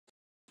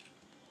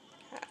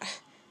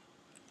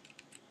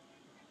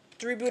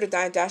The reboot of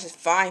Dino Dash is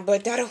fine,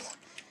 but the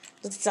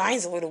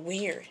design's a little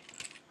weird.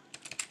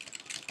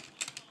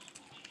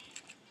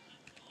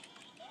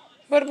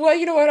 But well,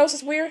 you know what else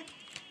is weird?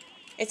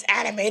 It's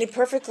animated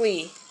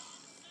perfectly.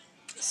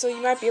 So you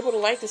might be able to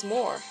like this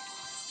more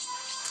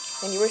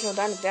than the original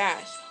Dino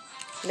Dash.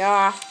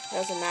 Nah,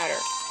 doesn't matter.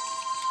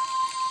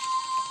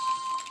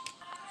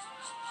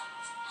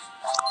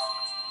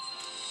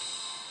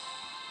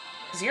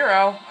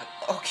 Zero?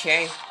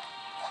 Okay.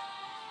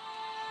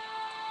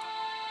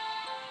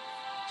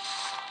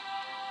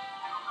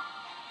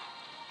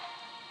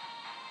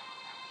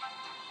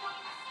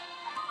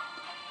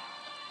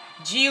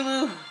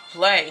 Jilu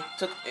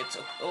took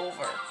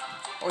over.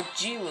 Or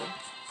Jilu.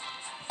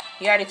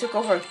 Yeah, they took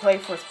over and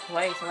played first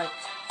place, like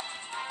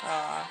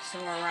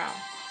somewhere around.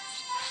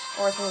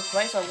 Or first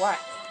place or what?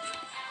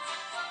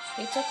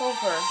 They took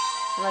over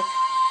like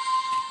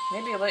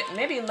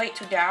maybe in late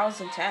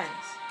 2010s.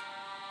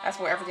 That's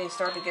where everything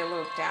started to get a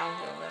little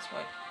downhill. That's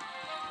why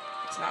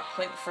it's not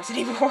played first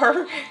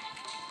anymore.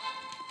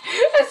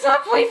 It's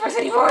not played first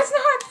anymore. It's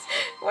not.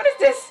 What is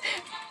this?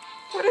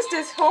 What is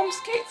this? Home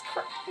skates?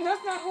 No,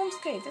 it's not home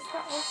skates. It's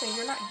not home skates.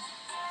 You're not.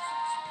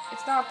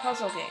 It's not a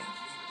puzzle game.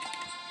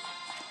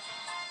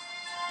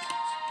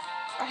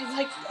 I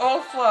like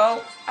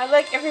Flow. I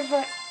like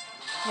everybody.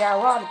 Yeah, a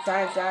lot of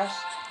Dino Dash.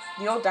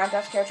 The old Dino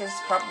Dash characters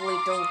probably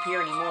don't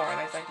appear anymore.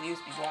 That's like they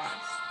used to be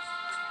once.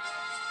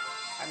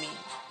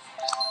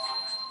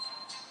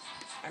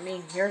 I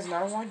mean, here's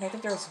another one. I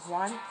think there's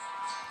one.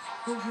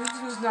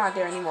 Who's not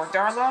there anymore?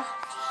 Darla?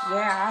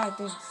 Yeah, I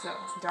think so.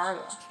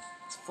 Darla.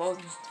 It's Flo's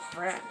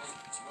friend.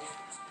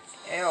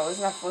 Ew,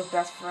 isn't that Flo's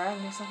best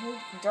friend or something?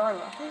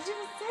 Darla. She was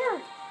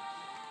there.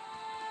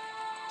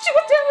 She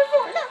was there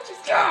before. Now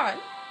she's gone.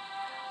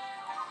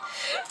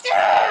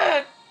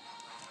 Yeah.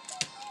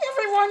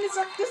 Everyone is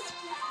like this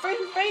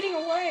fading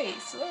away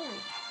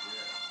slowly.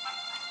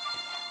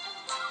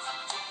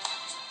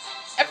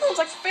 Everyone's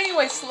like fading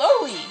away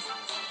slowly.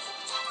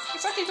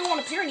 It's like they don't want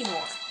to appear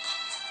anymore.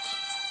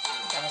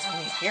 That was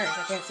only appearance.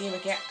 I can't see him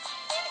again.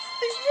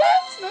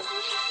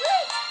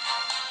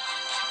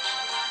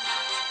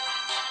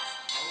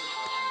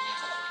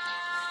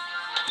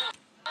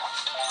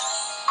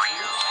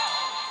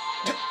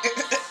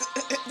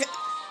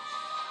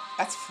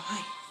 That's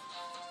fine.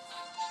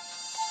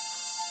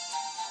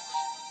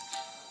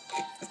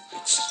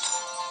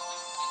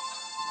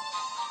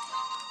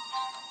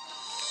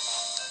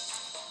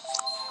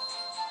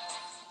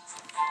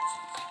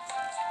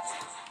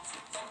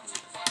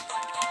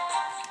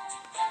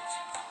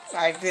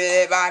 I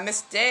did it by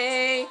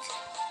mistake.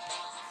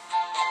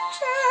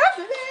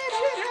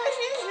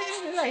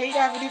 I hate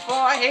everything for.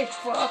 I hate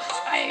for.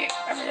 I hate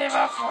everything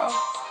for.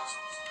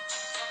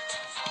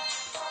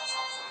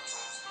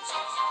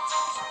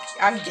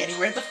 I'm getting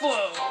rid of the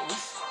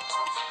flows.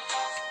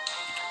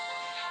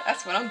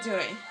 That's what I'm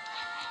doing.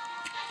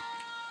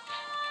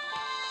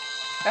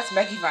 That's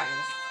Maggie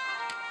Vines.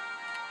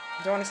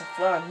 Doing us a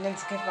flow and then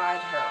to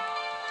divide her.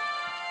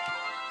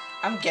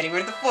 I'm getting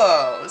rid of the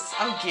flows.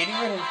 I'm getting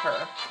rid of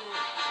her.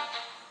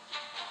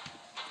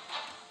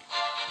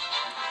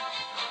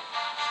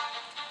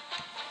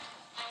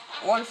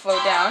 One flow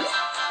down.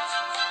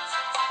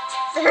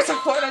 There's a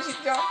flow down. She's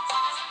gone.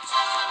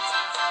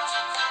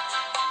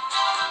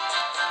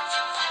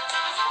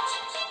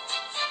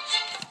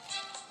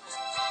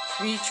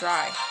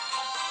 Retry.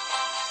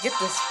 Get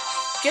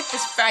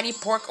this fatty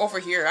pork over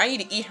here. I need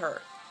to eat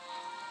her.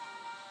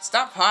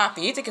 Stop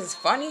hopping. You think it's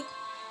funny?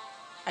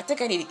 I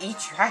think I need to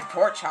eat you. I had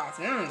pork chops.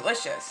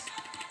 Delicious.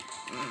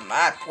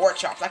 I had pork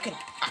chops. I could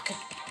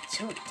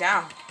chew it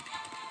down.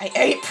 I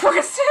ate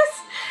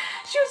princess.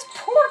 She was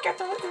pork. I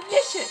thought it was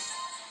delicious.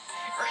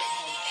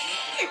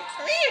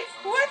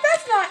 What?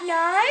 That's not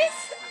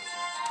nice.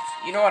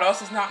 You know what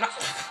else is not nice?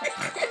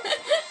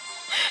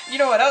 You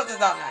know what else is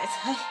not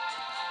nice?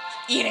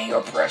 Eating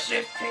your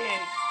precious pig.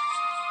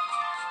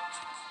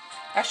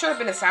 That should have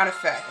been a sound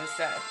effect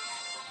instead.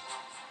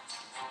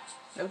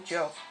 No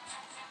joke.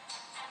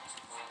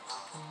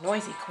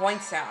 Noisy coin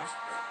sound.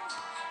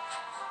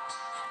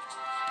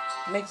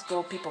 Makes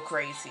gold people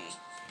crazy.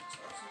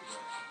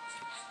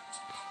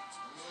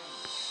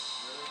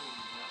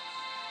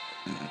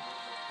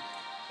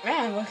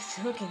 Man,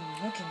 looking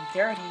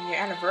dirty in your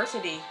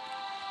anniversary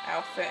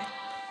outfit.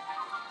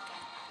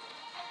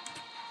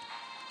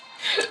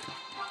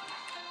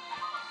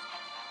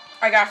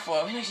 I got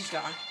Flo. Now she's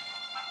gone.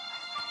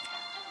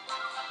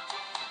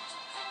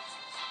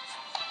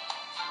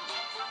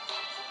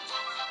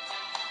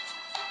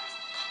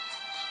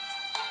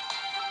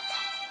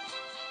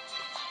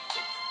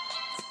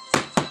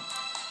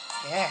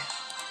 Yeah.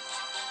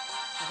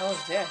 What the hell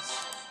is this?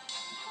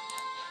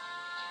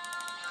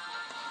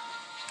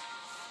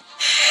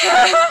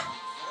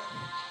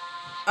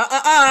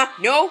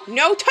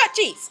 No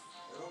touchies!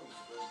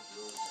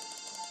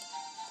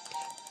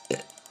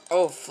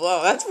 Oh,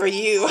 Flo, that's for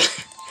you.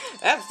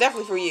 That's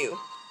definitely for you.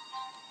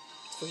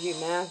 It's for you,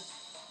 man.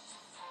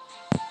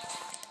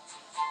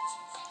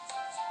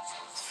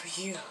 It's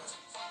for you.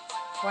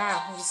 Wow,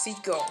 how the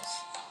seat goes.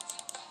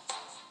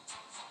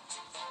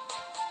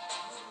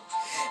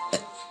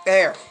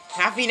 There.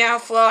 Happy now,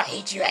 Flo? I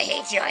hate you, I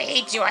hate you, I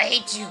hate you, I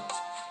hate you.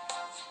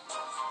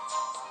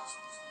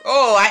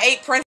 Oh, I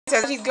ate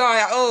Princess. She's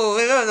gone. Oh,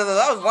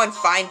 that was one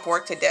fine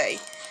pork today.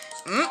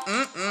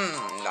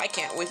 I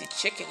can't always eat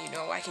chicken, you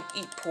know. I can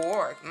eat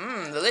pork.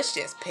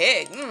 Delicious.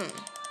 Pig.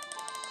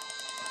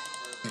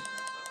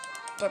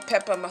 But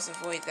Peppa must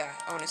avoid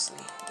that,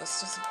 honestly.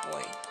 Let's just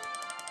avoid.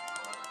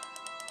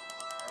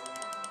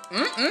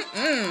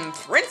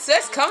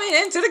 Princess coming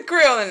into the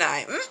grill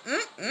tonight.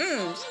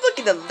 She's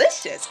looking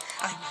delicious.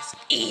 I must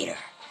eat her.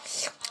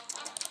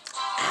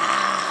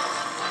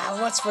 Ah,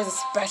 what's for the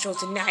special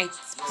tonight?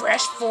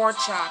 Fresh pork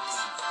chops.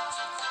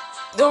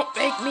 Don't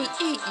make me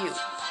eat you.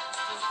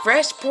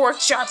 Fresh pork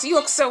chops. You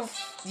look so.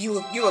 You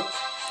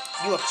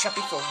look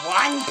chubby for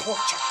one pork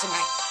chop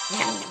tonight. Yum,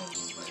 yum,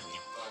 yum, yum, yum,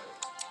 yum.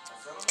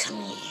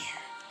 Come here.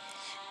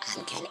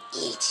 I'm gonna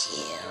eat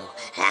you.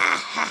 Ha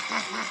ha ha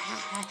ha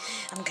ha.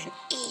 I'm gonna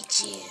eat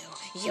you.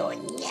 You'll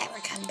never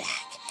come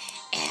back.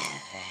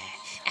 Ever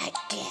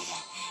again.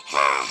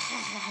 Ha ha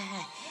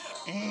ha.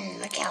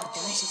 Look how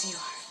delicious you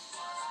are.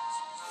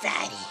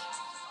 Fatty.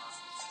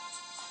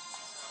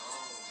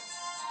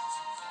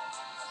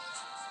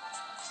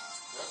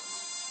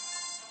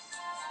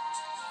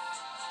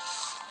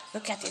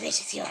 Look how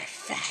delicious you are,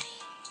 fatty.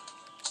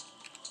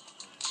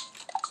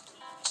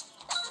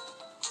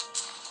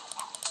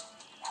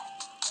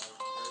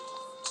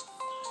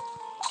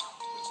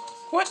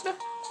 What the?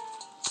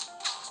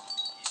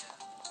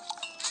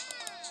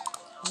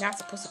 You're not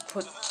supposed to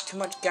put too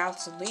much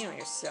gasoline on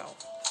yourself.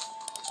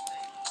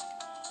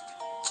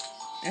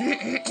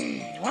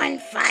 One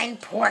fine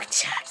pork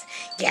chops.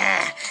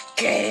 Yeah,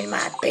 good in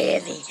my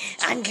belly.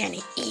 I'm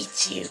gonna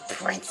eat you,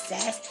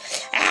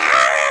 princess.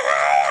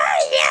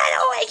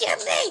 Don't wake up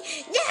me!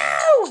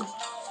 No!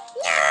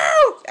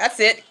 No! That's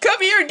it.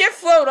 Come here and get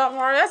float,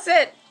 Otmar. That's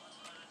it.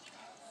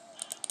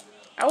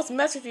 I was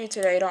messing with you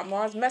today,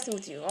 Otmar. I was messing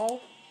with you.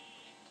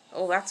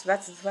 Oh, that's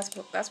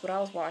what I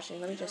was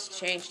watching. Let me just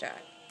change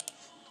that.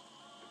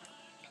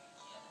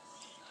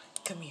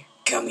 Come here.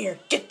 Come here.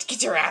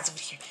 Get your ass over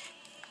here.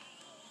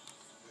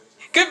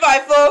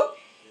 Goodbye, Flo.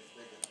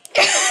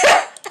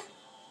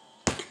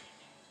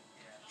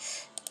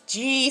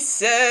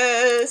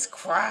 Jesus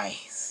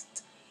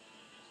Christ.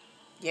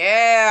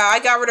 Yeah, I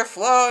got rid of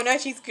Flo. Now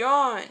she's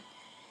gone.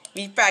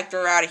 We backed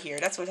her out of here.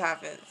 That's what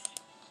happens.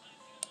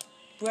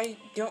 But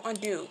don't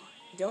undo.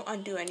 Don't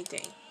undo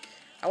anything.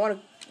 I want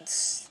to...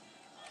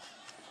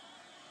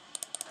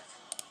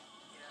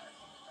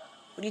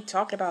 What are you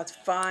talking about? It's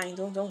fine.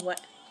 Don't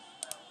let...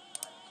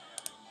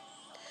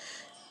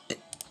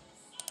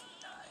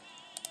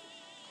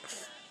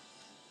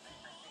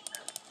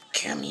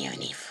 Come here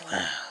and eat Flo.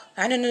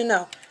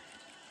 No.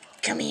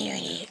 Come here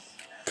and eat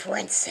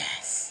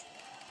Princess.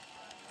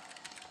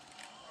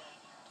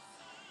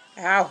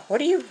 Ow, what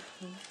are you...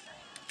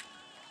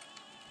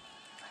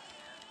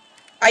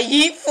 I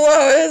eat Flo,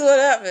 that's what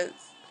happens.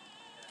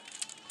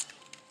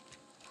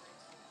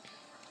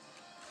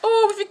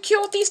 Oh, if you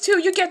kill these two,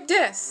 you get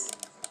this.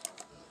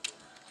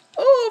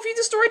 Oh, if you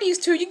destroy these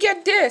two, you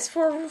get this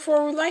for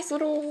a nice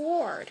little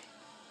reward.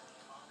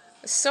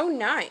 It's so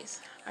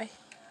nice.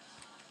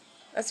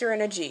 That's your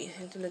energy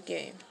into the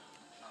game.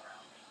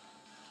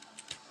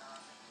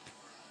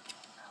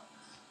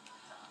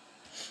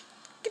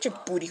 Get your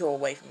booty hole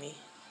away from me.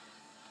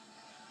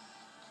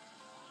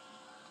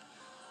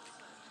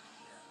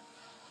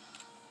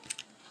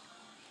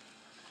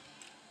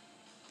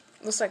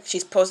 Looks like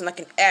she's posing like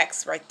an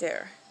X right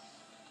there.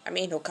 I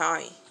mean,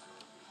 Hokami.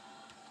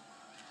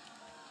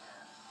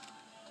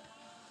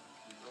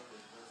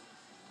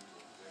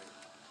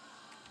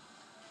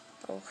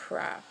 Oh,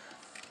 crap.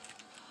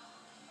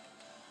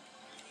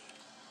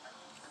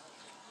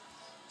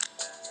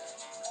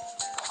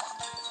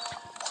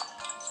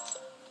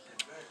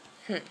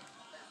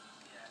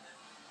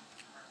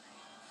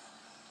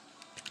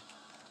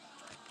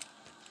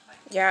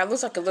 Yeah, it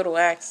looks like a little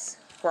X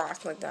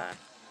crossed like that.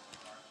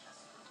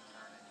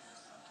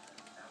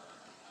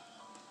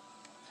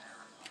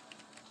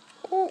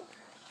 Oh.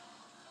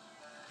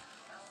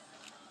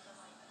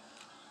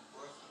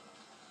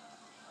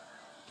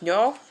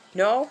 No.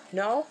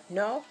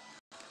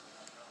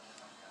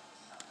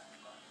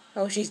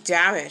 Oh, she's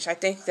damaged. I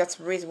think that's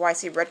the reason why I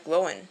see red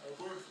glowing.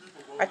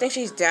 I think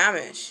she's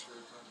damaged.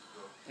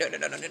 No.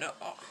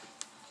 Oh.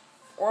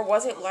 Or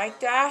was it like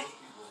that?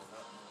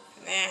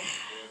 Nah.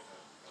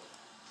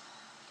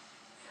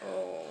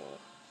 Oh.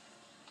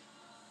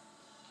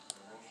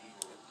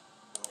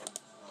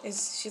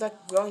 Is she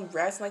like glowing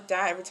red like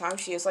that every time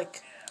she is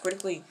like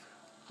critically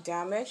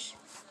damaged?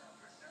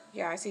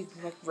 Yeah, I see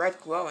like red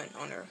glowing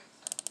on her.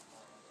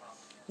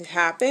 It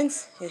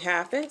happens. It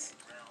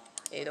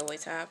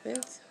always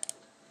happens.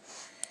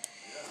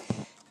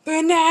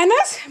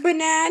 Bananas.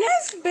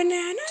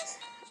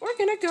 We're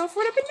gonna go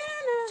for the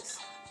bananas.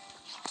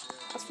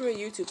 That's from a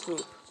YouTube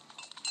poop.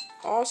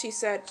 All she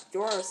said,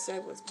 Dora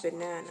said, was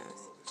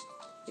bananas.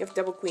 You have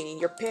double queenie.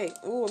 You're pig.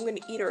 Ooh, I'm gonna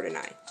eat her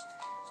tonight.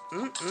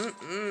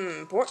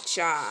 Pork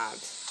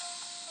chops.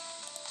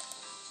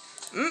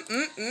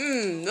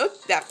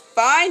 Look, that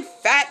fine,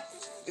 fat.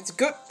 It's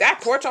good.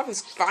 That pork chop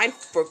is fine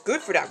for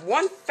good for that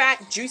one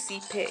fat,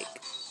 juicy pig.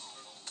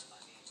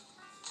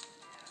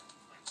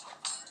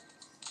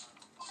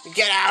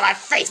 Get out of my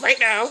face right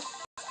now.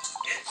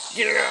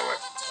 Get out of my...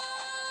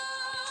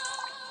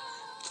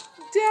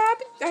 Dab.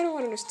 I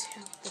don't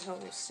understand what the hell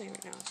you're saying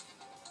right now.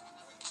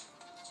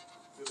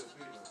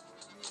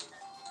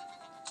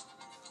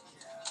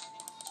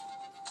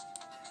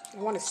 I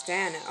want to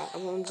stand now.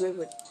 I'm good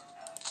with...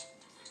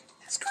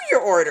 Screw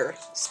your order.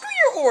 Screw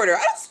your order.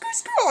 I don't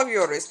screw all of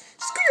your orders.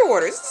 Screw your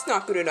orders. It's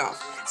not good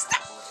enough.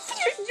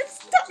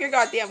 Stop your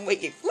goddamn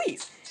waiting,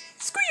 please.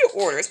 Screw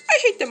your orders. I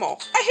hate them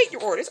all. I hate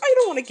your orders. I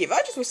don't want to give.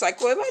 I just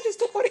recycle them. I just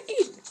don't want to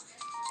eat them.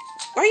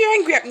 Why are you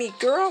angry at me,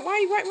 girl? Why are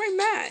you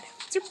mad?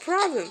 What's your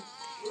problem?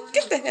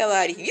 Get the hell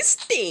out of here. You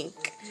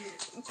stink.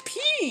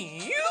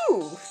 Pee,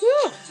 you.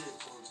 Ugh.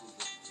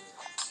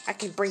 I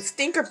can bring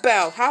Stinker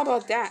Bell. How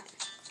about that?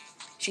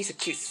 She's a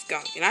cute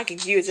skunk, and I can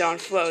use it on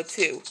Flo,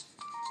 too.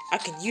 I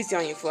can use it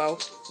on you, Flo.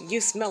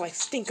 You smell like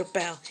Stinker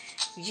Bell.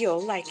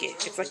 You'll like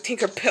it. It's like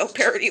Tinker Bell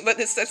parody, but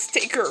it's a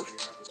stinker.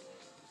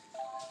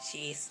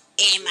 She's,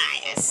 am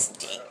I a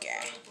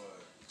stinker?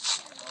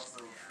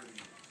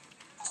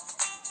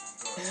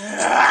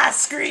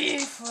 Screw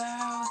you,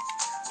 Flo.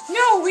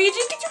 No, Ouija,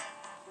 get your...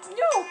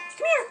 No, come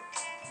here.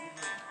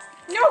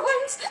 No,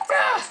 let him sleep.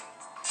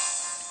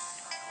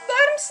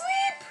 Let him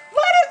sleep.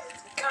 Let him...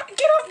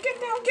 Get up, get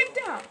down, get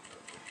down.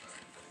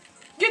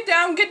 Get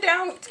down, get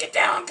down, get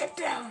down, get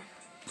down.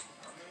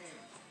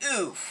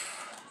 Oof.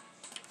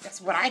 That's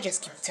what I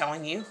just keep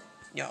telling you.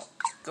 No,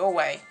 go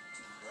away.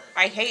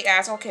 I hate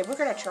ass. Okay, we're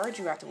gonna charge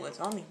you afterwards.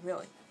 I mean,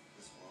 really.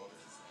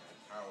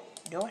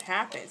 You know what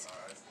happens?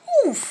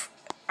 Oof.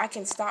 I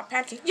can stop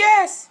panicking.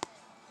 Yes.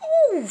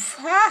 Oof.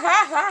 Ha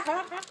ha ha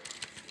ha ha.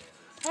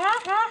 Ha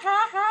ha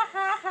ha ha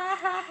ha ha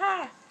ha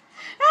ha.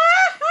 Ha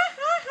ha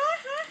ha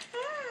ha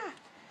ha.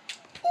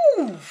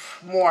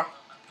 Oof. More.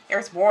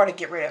 There's more to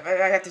get rid of. I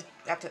have to.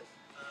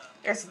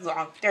 There's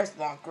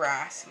long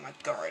grass in my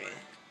garden.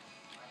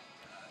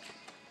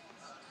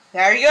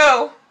 There you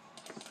go.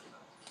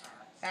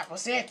 That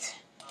was it.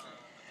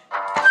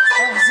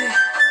 That was it.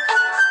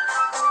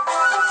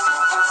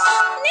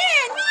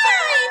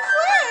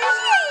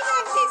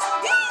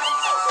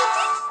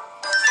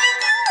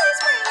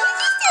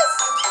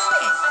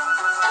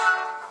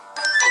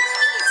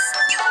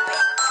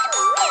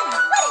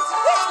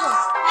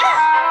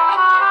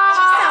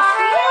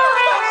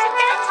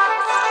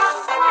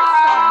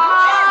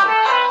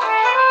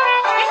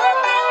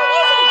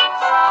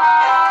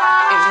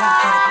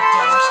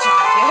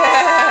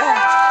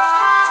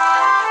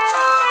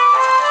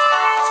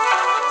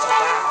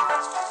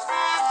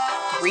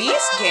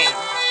 Game.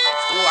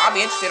 Ooh, I'll be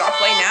interested. I'll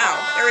play now.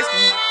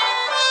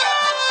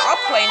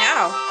 I'll play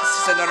now. This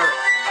is another.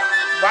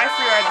 Why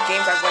free ride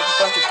games have like a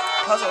bunch of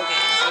puzzle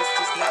games? So it's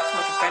just not too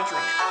much adventure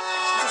in it.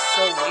 This is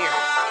so weird.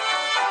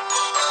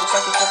 Looks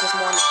like they focus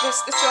more on this.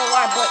 It's still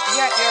alive, but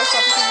yeah, the other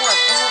stuff doesn't work.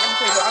 I want to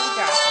play Doggy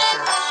Guys for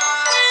sure.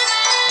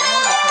 I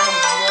want to play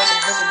more than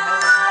living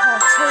hell.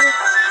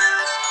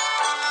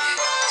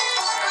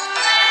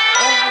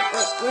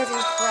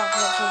 Living crap.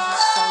 No,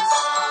 Jesus Christ.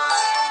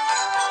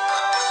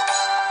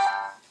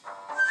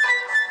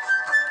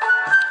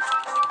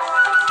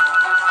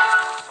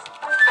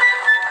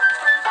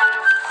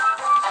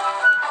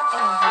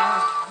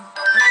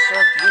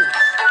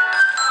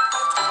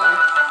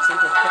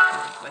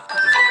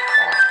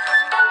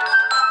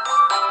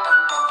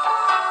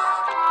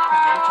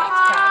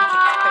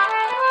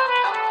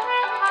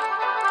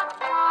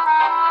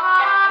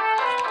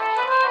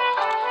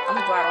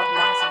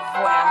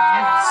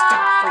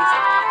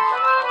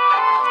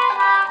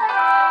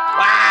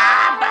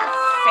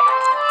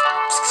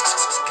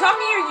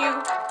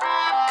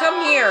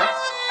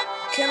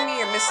 Come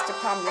here, Mr.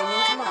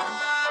 Pomeranian, come on.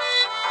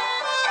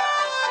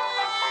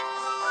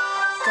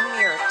 Come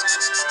here.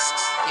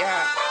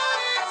 Yeah.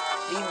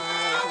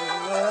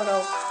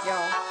 No,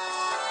 y'all.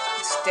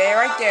 Stay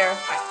right there.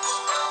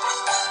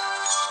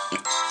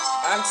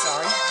 I'm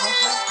sorry. What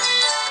happened?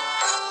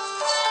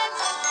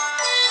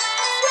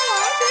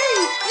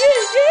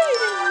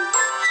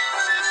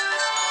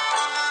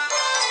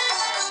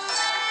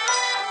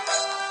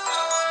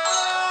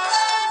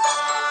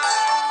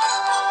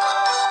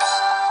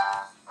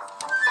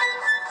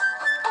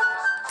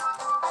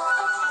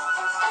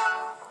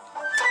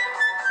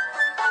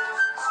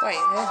 Wait,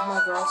 there's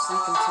my girl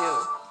sleeping too.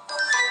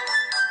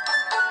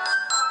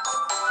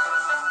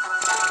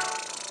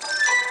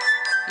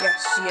 Yes,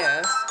 she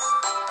is.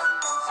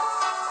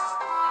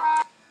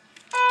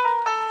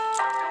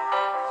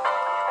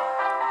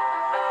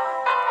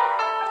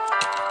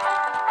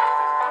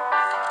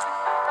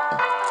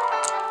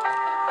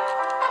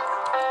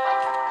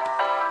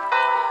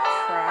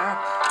 Crap.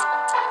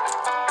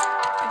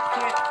 I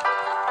can't.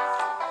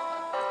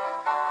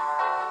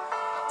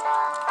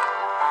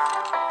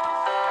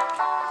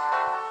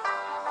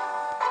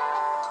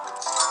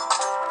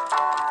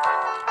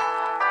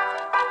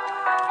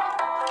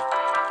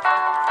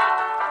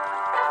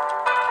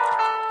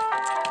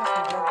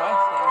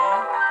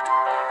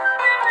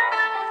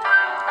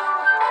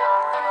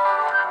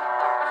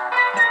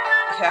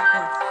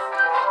 happens.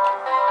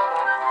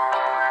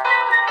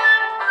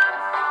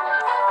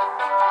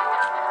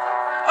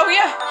 Oh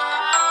yeah,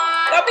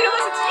 that'll be a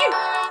lesson to you.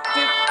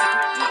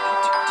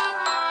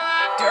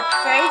 Dirt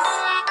face.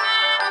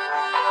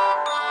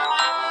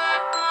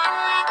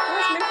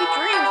 Where's Mickey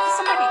Dreams? Is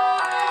somebody?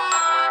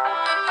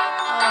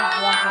 Oh,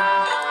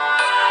 wow.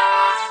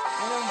 I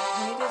know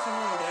when he did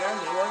something over there and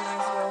the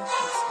organizer, it's a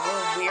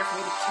little weird for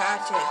me to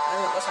catch it. I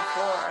didn't listen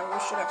for. I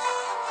wish should have.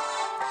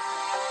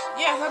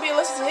 Yeah, that'll be a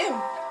lesson to him.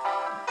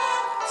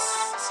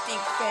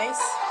 Stink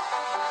face.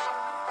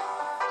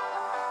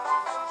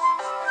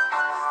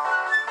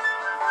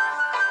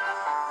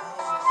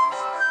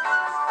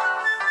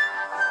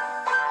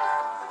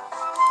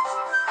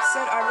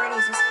 Said already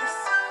is just it's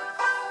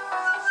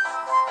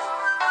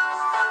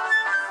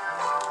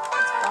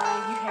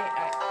fine. You hate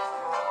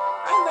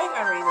I like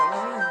already though.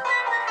 I mean,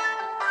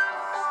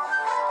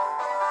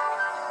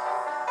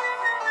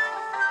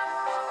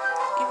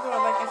 even though I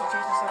like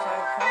education stuff, I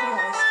probably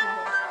high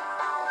school.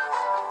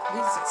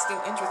 At least it's still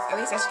interesting. At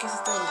least education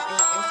is still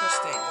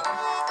interesting.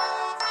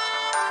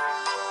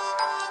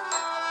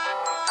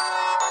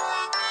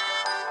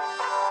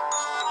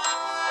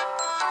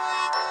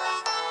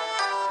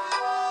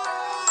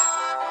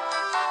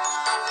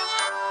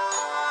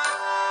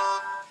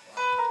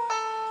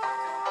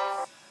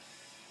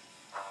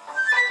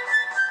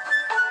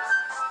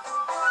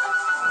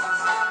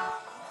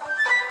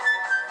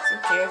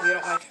 Okay, if you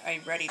don't like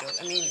I ready though.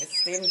 I mean,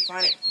 they didn't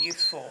find it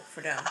useful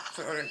for them,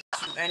 or to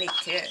any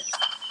kid.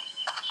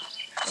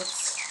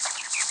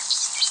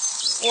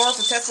 Or if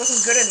the test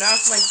wasn't good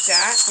enough like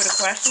that, for the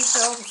questions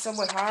though, it's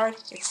somewhat hard.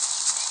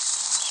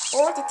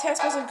 Or if the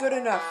test wasn't good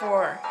enough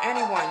for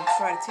anyone to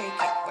try to take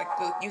it, like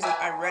using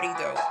I ready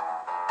though.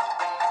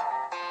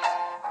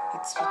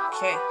 It's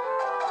okay.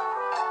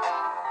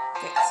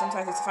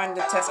 Sometimes it's finding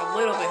the test a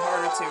little bit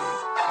harder to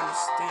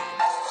understand.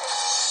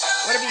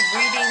 Whether it be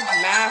reading,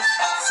 math,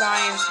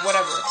 science,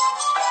 whatever.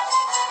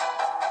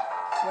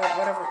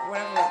 Whatever it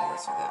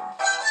works for them.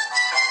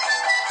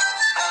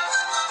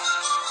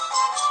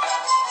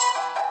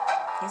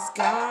 He's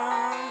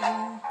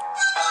gone.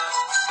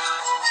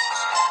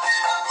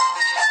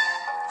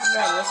 Is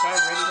that worse I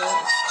ready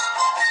though?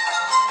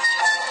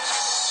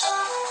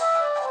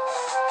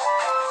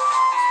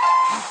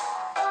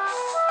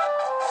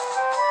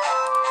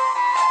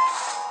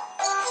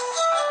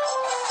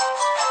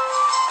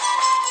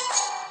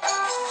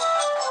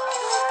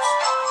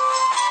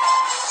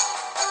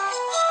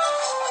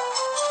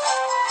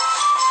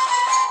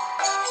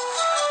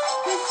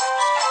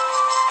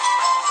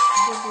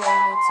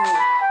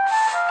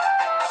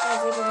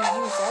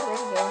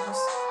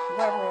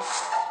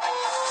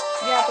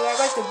 Yeah, but I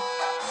like the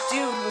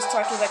dude who was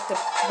talking like the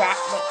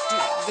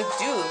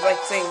dude like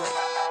saying like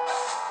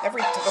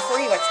before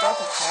he like starts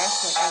the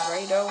test like I'm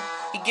ready though,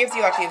 he gives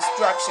you like the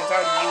instructions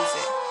how to use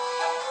it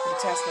for the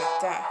test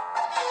like that.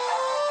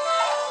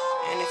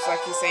 And it's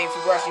like he's saying if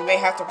you rush, you may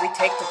have to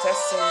retake the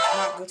test, so it's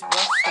not good to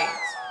rush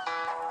things.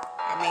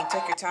 I mean,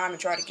 take your time and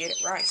try to get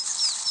it right.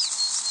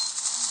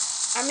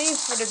 I mean,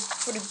 for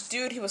the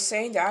dude he was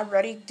saying that I'm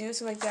ready to do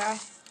something like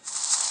that.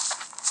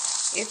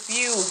 If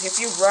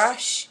you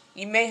rush,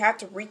 you may have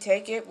to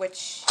retake it,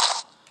 which,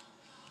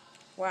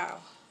 wow.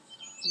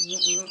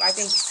 I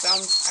think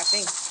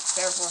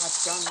several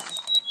have done that.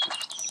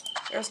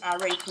 There's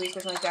already police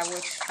something like that,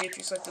 which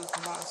features like those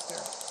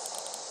monsters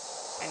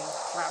and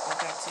crap like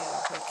that too,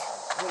 like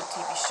little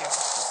TV show.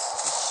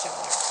 It's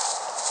shown there.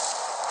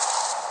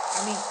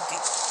 I mean,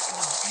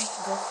 I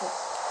can go for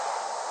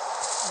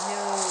no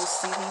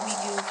CDB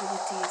good for the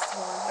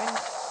TS1.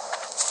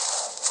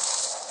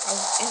 I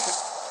was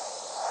interested.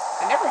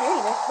 I never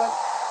hated it, but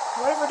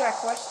whatever that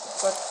question,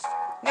 but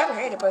never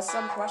hated it, but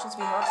some questions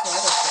be hard to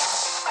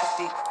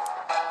understand.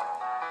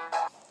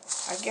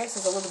 I guess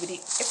it's a little bit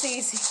it's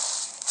easy.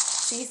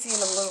 It's easy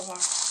and a little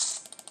hard.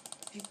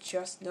 You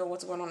just know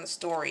what's going on in the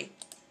story.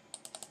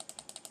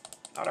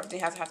 Not everything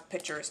has to have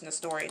pictures in the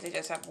story. They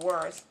just have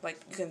words.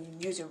 Like, you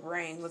can use your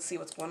brain. Let's see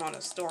what's going on in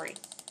the story.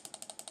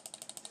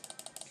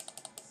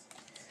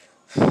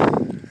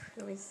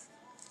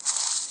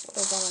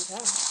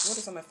 What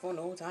is on my phone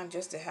the whole time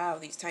just to have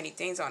these tiny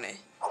things on it?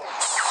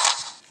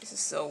 This is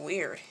so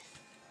weird.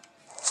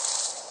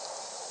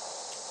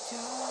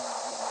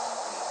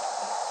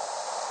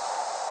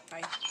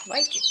 I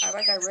like it. I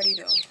like I ready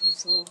though.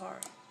 It's a little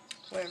hard.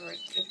 Whatever.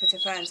 It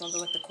depends on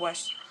the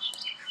question.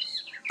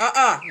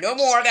 No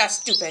more of that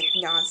stupid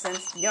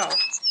nonsense. No.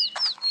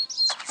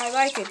 I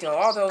like it though.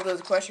 Although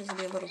those questions will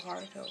be a little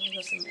hard though.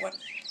 Listen,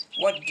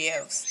 what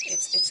gives?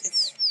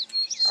 It's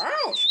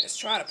ouch! It's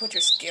trying to put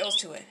your skills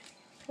to it.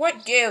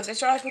 What gives? It's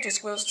trying to put your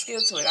skills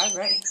to it. I'm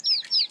ready.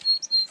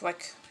 It's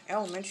like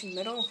elementary,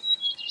 middle.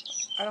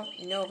 I don't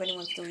know if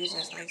anyone's still using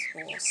this in high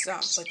school.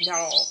 Some, but not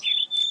all.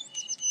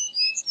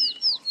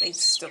 They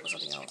still got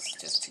something else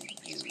just to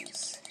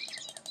use.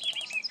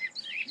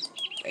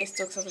 They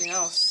still got something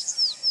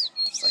else.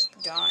 It's like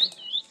done.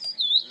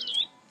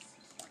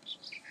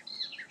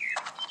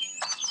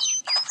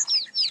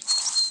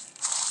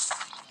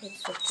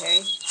 It's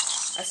okay.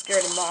 I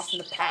scared him off from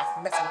the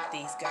path, messing with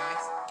these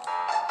guys.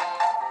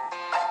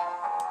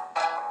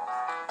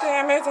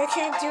 Damn it, I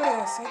can't do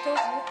this.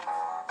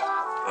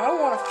 I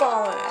don't want to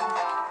fall in.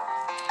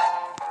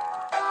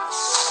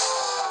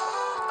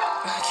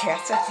 Okay, I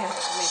said that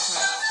 3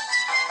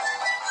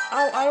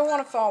 times. I don't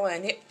want to fall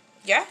in.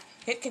 Yeah?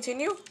 Hit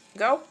continue?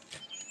 Go?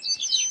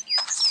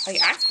 I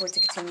asked for it to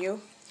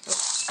continue.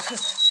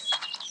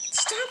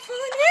 Stop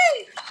falling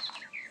in!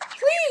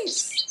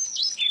 Please!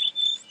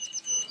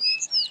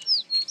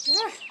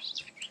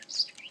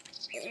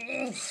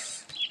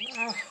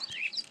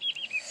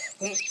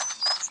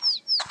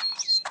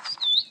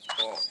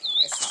 Oh,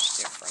 it's not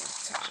different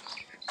time.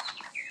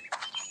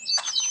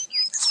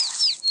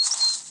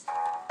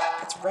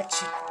 It's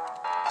wretched.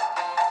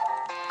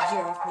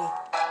 Get off me.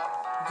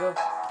 Go.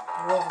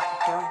 You're over.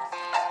 You're done.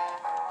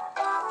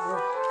 Whoa.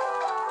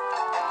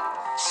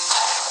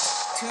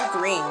 2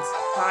 greens.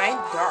 Pine,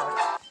 dark.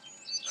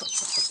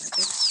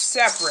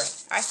 Separate.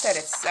 I said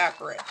it's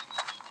separate.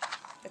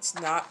 It's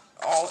not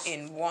all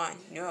in one.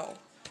 No.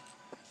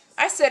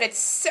 I said it's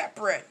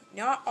separate.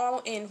 Not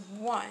all in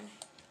one.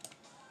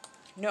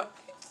 No.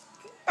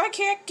 I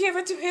can't give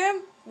it to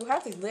him. We'll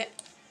have to let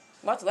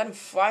him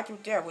fly through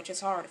there, which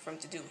is hard for him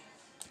to do.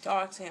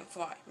 Dogs can't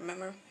fly,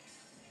 remember?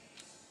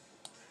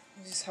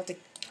 You just have to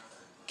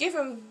give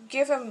him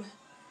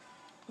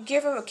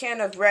a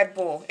can of Red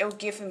Bull. It'll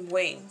give him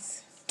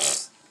wings.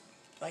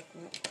 Like,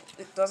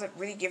 it doesn't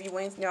really give you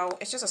wings. No,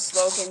 it's just a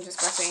slogan. Just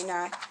by saying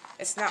that,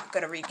 it's not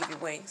gonna really give you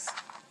wings.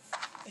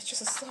 It's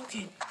just a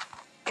slogan.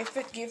 If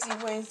it gives you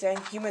wings, then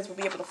humans will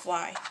be able to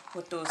fly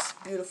with those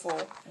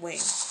beautiful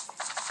wings.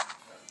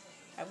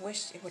 I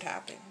wish it would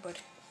happen, but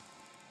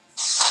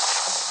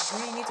you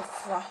really need to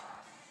fly.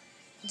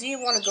 Do you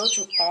want to go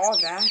through all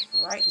that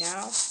right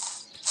now?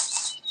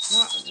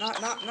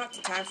 Not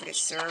the time for this,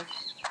 sir.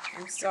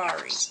 I'm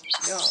sorry.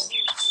 No.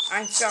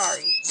 I'm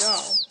sorry.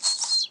 No.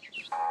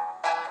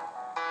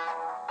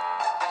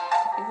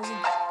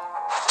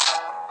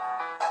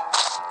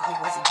 He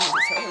wasn't doing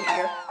this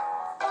earlier.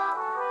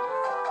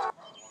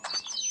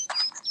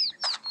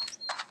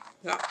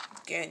 Not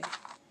again.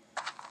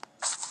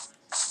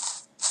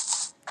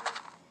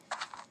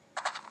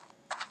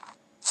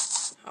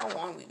 How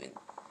long have we been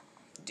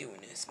doing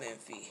this,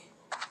 Menfee?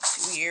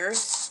 2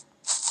 years?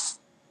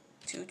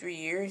 2-3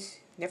 years?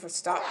 Never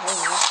stopped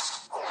playing.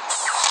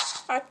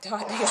 I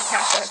thought they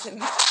attacked us in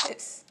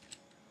minutes.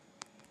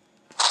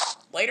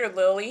 Later,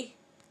 Lily.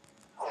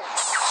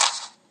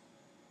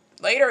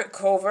 Later,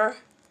 Cover.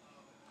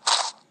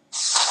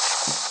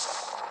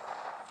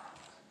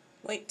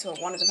 Wait till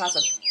one of them has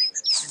the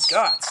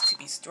guts to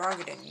be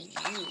stronger than you,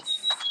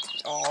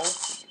 all.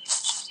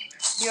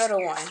 The other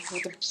one,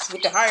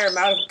 with the higher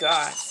amount of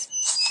guts,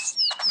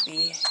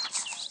 be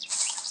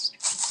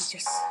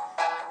just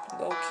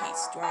low-key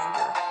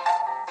stronger.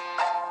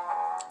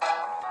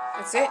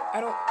 That's it. I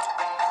don't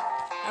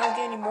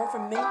get any more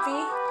from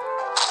Menfee.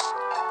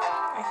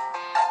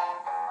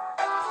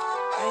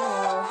 I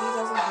know he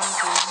doesn't have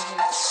to.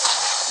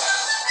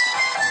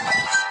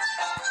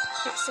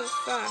 Not so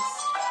fast.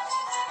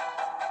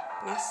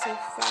 Not so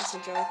fast,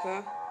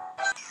 Angelica.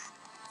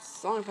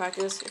 Song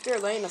packers, if they're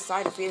laying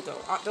aside a vehicle,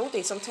 don't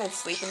they sometimes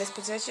sleep in this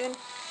position?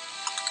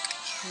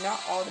 Not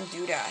all of them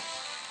do that.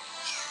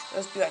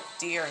 They'll just be like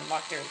deer and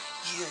lock their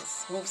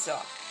hooves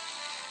up.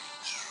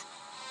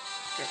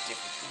 They're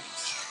different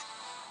hooves.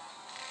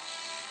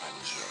 I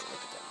mean, here,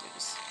 look at them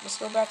dudes. Let's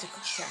go back to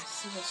Cookie Cat.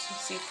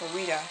 See for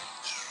Rita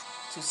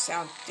to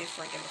sound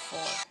different than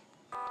before.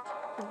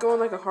 We're going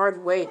like a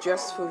hard way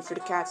just for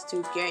the cats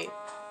to game.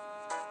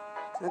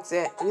 That's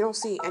it. We don't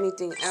see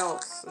anything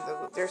else.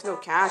 There's no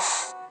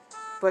cash.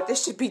 But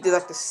this should be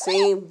like the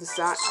same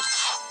design.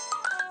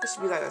 This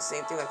should be like the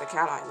same thing like the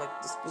cat eye.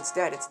 Like this,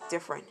 instead, it's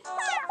different.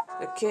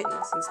 The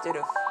kittens instead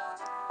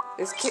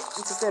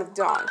of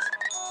dogs.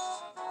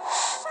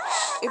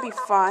 It'd be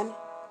fun.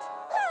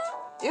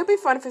 It'd be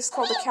fun if it's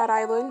called the Cat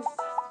Island.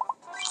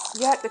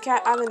 Yeah, the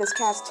Cat Island is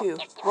cats too.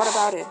 What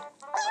about it?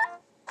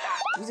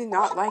 You did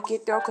not like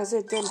it though, because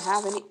it didn't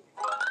have any.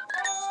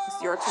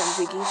 It's your turn,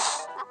 Ziggy.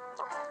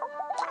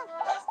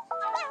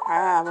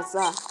 Ah, what's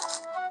up?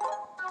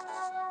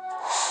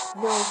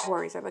 No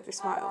worries, I like your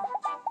smile.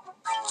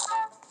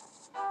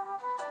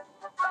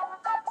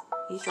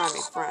 He's trying to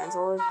make friends,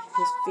 or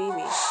his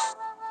Phoebe.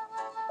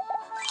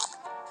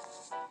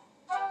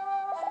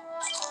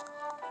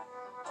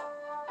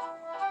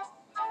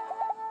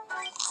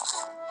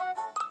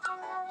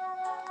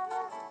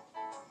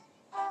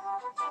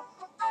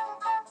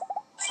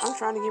 I'm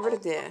trying to get rid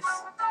of this.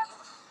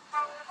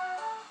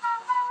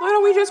 Why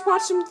don't we just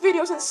watch some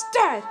videos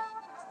instead?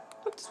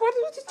 Why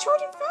is it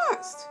charging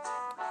fast?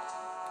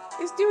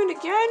 It's doing it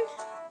again?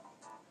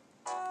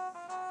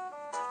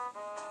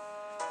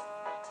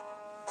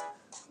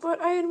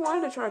 But I didn't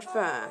want it to charge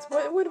fast.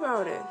 What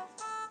about it?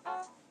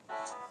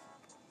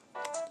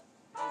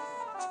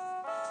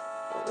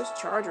 Oh, this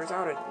charger is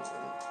out of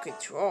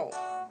control.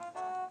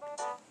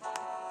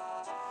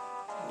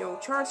 No,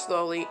 charge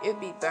slowly. It'd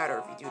be better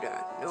if you do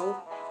that.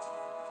 No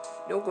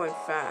going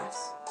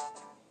fast.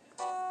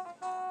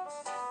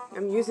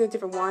 I'm using a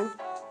different one.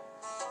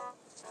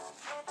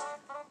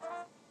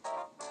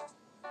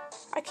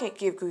 I can't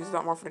give Cookies a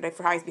lot more for today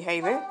for how he's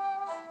behaving.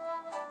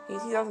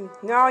 He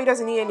doesn't. No, he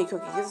doesn't need any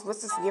cookies.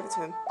 Let's just give it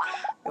to him.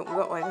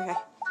 Okay.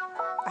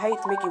 I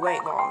hate to make you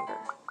wait longer.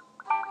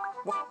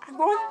 What? I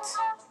want.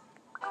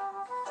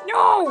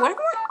 No, I want.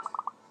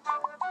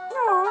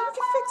 No, I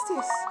can fix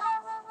this.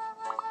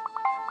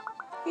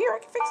 Here, I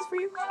can fix this for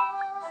you.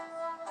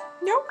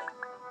 Nope.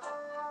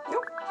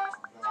 Nope.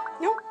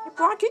 Nope. You're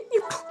blocking.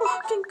 You're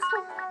blocking.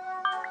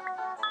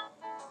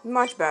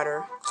 Much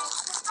better.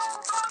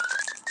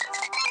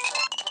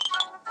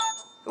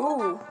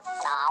 Ooh.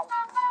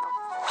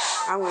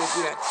 I'm gonna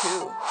do that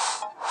too.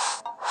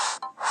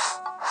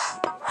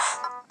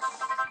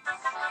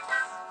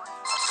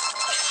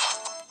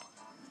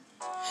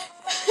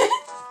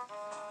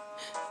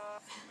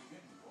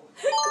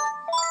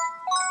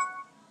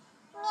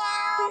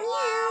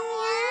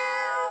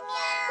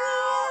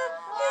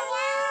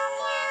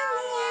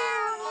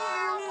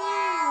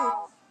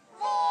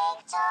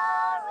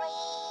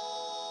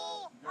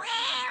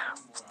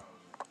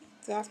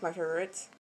 That's my favorite.